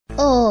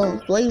哦，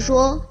所以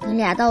说你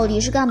俩到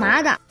底是干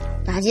嘛的？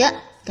大姐，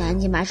赶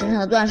紧把身上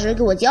的钻石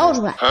给我交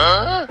出来。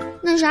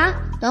那啥，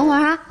等会儿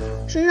哈，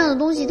身上的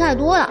东西太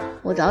多了，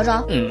我找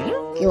找。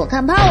给我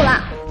看炮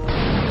了！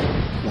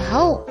哇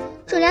哦，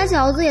这俩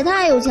小子也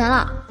太有钱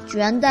了，居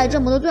然带这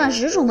么多钻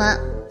石出门，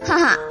哈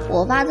哈，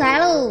我发财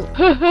喽！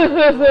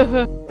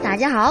大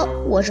家好，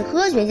我是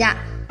科学家，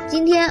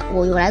今天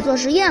我又来做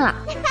实验了。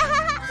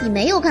你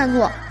没有看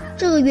错，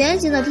这个圆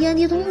形的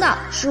TNT 通道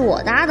是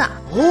我搭的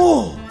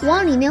哦，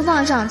往里面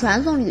放上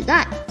传送履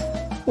带。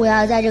我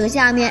要在这个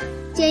下面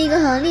建一个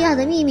很厉害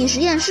的秘密实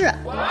验室。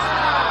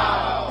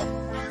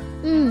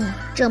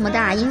这么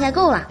大应该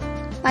够了，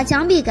把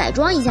墙壁改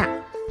装一下，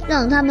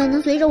让他们能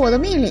随着我的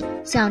命令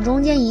向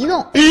中间移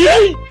动。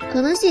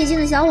可能细心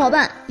的小伙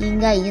伴应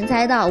该已经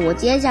猜到我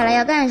接下来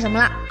要干什么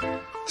了，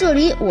这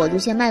里我就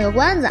先卖个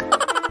关子。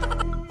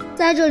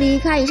在这里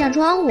开一扇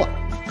窗户，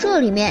这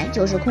里面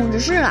就是控制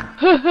室了。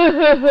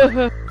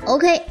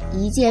OK，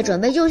 一切准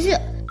备就绪，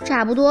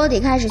差不多得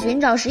开始寻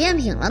找实验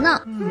品了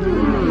呢。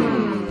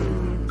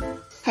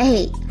嘿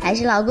嘿，还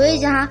是老规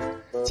矩哈，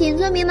请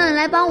村民们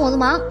来帮我的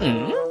忙。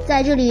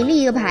在这里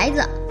立一个牌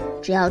子，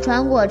只要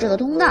穿过这个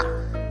通道，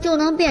就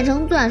能变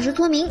成钻石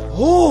村民。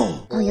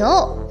哎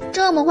呦，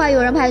这么快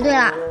有人排队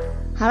了。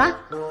好了，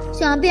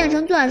想变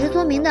成钻石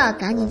村民的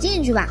赶紧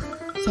进去吧，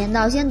先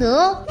到先得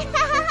哦。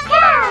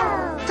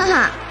哈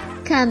哈，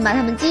看把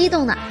他们激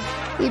动的，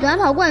比短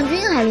跑冠军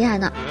还厉害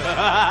呢。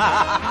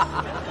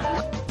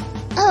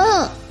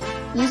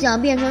你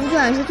想变成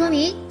钻石村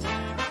民？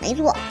没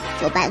错，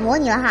就拜托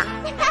你了哈。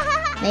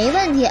没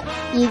问题，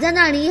你在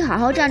那里好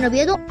好站着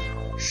别动，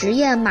实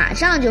验马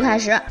上就开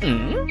始。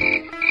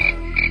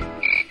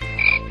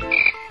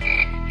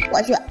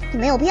我去，你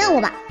没有骗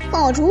我吧？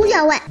放我出去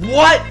啊喂！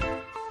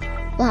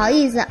不好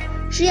意思，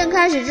实验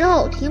开始之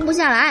后停不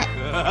下来。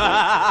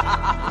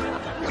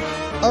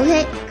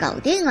OK， 搞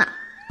定了。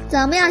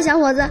怎么样，小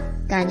伙子，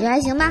感觉还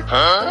行吧？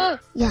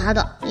丫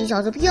的，你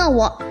小子骗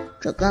我，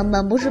这根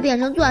本不是变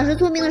成钻石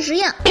村民的实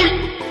验。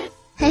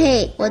嘿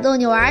嘿，我逗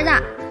你玩的，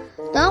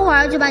等会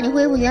儿就把你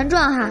恢复原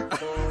状哈。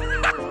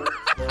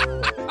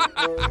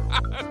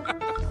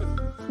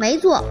没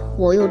错，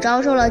我又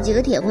招收了几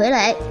个铁傀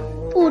儡，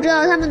不知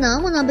道他们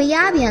能不能被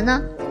压扁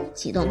呢？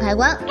启动开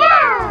关。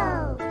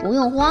不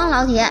用慌，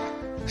老铁，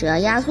只要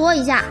压缩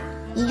一下，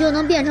你就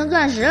能变成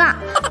钻石了。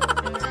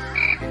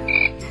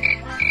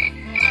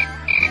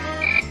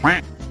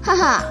哈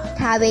哈，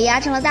他被压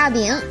成了大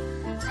饼，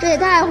这也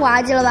太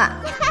滑稽了吧！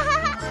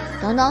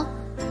等等，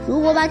如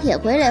果把铁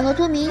傀儡和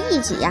村民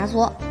一起压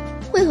缩，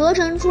会合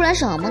成出来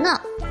什么呢？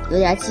有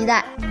点期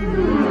待。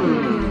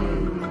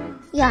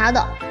丫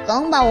的，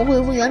刚把我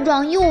恢复原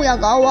状又要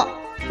搞我，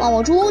放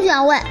我出去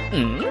啊喂！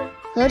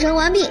合成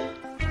完毕。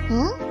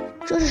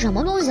这是什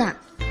么东西啊？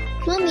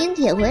村民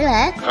铁傀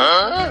儡？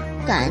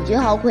感觉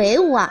好魁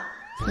梧啊！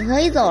你可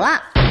以走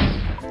了。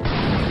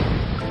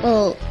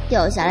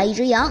掉下来一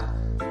只羊，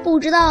不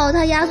知道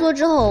它压缩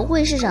之后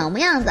会是什么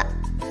样子，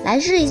来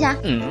试一下。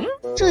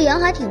这羊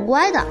还挺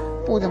乖的，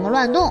不怎么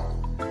乱动，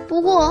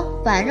不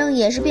过反正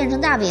也是变成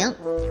大饼，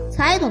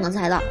猜都能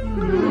猜到。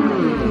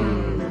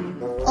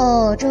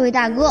这位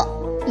大哥，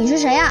你是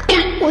谁呀？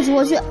我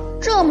去，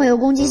这么有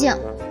攻击性，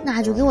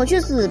那就给我去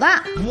死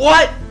吧！